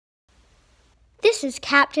This is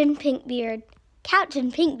Captain Pinkbeard.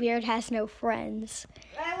 Captain Pinkbeard has no friends.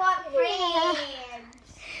 I want friends.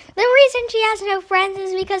 The reason she has no friends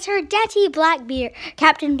is because her daddy Blackbeard,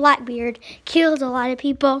 Captain Blackbeard, killed a lot of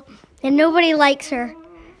people and nobody likes her.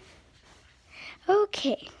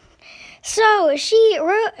 Okay. So this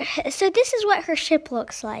is what her ship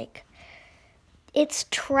looks like. It's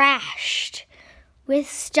trashed with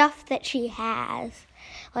stuff that she has.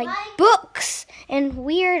 Like books and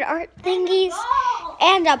weird art thingies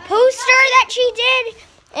and a poster that she did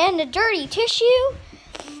and a dirty tissue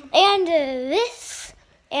and this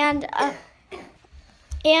and a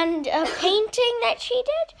painting that she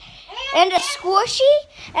did and a squishy,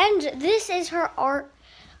 and this is her art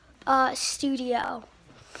studio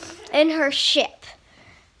and her ship.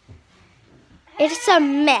 It's a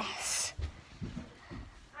mess.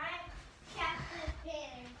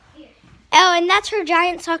 Oh, and that's her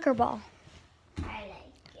giant soccer ball. I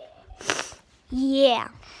like it. Yeah.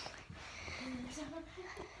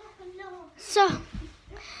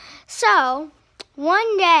 So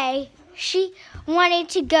one day she wanted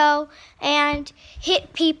to go and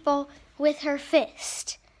hit people with her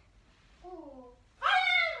fist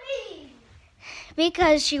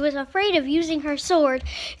because she was afraid of using her sword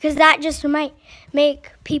because that just might make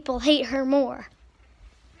people hate her more.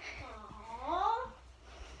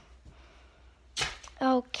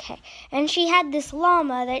 Okay, and she had this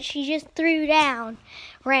llama that she just threw down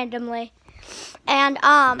randomly. And,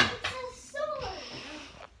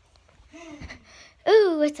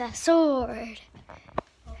 ooh, it's a sword.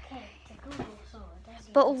 Okay, it's a Google sword.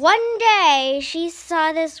 But one day, she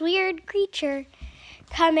saw this weird creature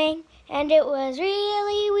coming, and it was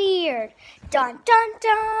really weird. Dun, dun,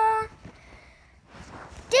 dun.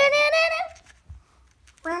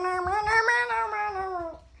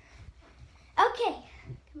 Okay.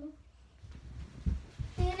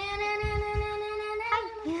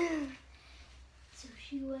 So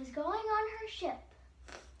she was going on her ship,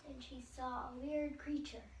 and she saw a weird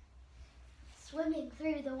creature swimming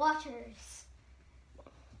through the waters.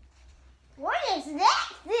 What is that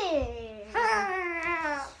thing?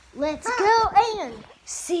 Let's go and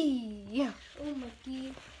see. Oh my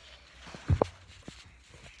God.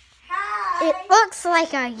 Hi. It looks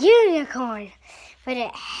like a unicorn, but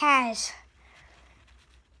it has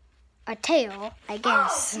a tail, I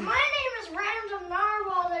guess. Oh, my name is Random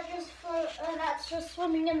Narwhal that's just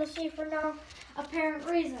swimming in the sea for no apparent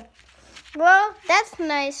reason. Well, that's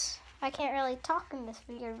nice. I can't really talk in this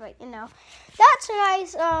video, but you know, that's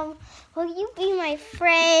nice. Will you be my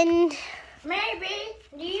friend? Maybe.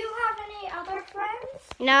 Do you have any other friends?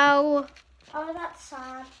 No. Oh, that's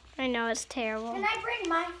sad. I know, it's terrible. Can I bring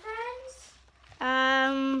my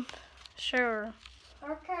friends? Sure.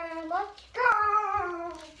 Okay, let's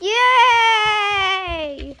go.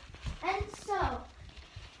 Yay! And so,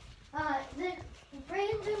 the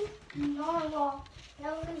Random Narwhal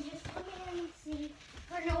that was just swimming in the sea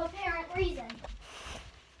for no apparent reason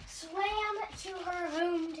swam to her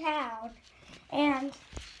hometown and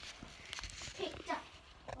picked up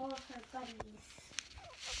all of her buddies.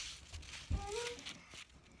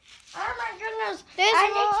 Oh my goodness!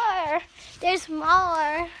 There's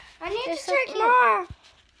more. I need They're to so take cute. more.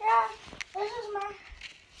 Yeah, this is my.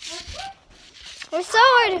 A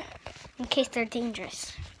sword! In case they're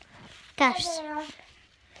dangerous. Gosh. Okay,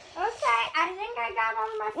 I think I got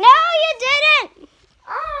on my. No, you didn't!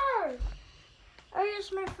 Oh,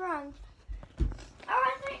 here's my friend. Oh,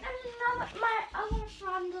 I think there's another. My other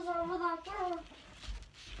friend is over that door.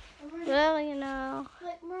 Well, you know,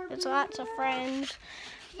 Like more there's lots of friends.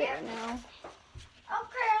 Yeah. You know. Okay,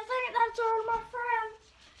 I think that's all my friends.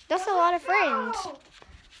 That's a lot of friends. Go.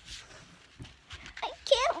 I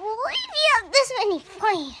can't believe you have this many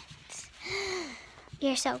friends.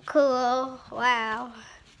 You're so cool. Wow.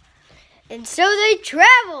 And so they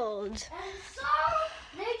traveled. And so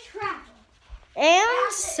they traveled.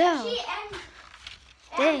 And so She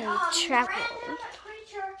they the traveled. random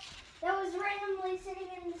creature that was randomly sitting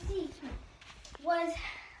in the sea was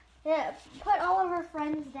put all of her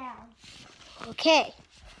friends down. Okay.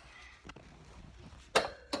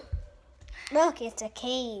 Look, it's a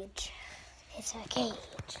cage. It's a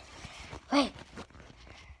cage. Wait.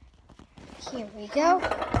 Here we go.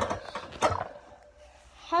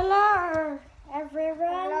 Hello,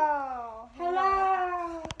 everyone.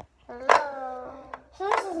 Hello. Hello. So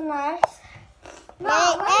this is nice. Wait,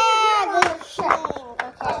 what do you do on the ship?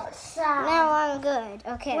 Okay. Sad. Now I'm good.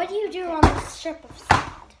 Okay. What do you do on the ship of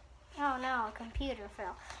sad? Oh no, a computer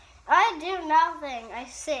fell. I do nothing. I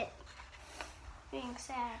sit. Being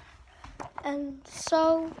sad. And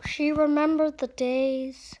so she remembered the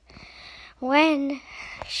days when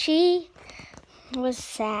she was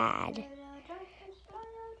sad. Hello, darkness, my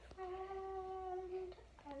old friend.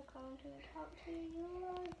 I've come to talk to you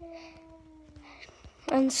again.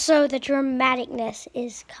 And so the dramaticness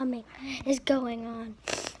is going on.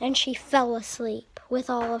 And she fell asleep with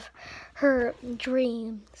all of her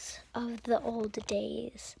dreams of the old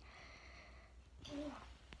days.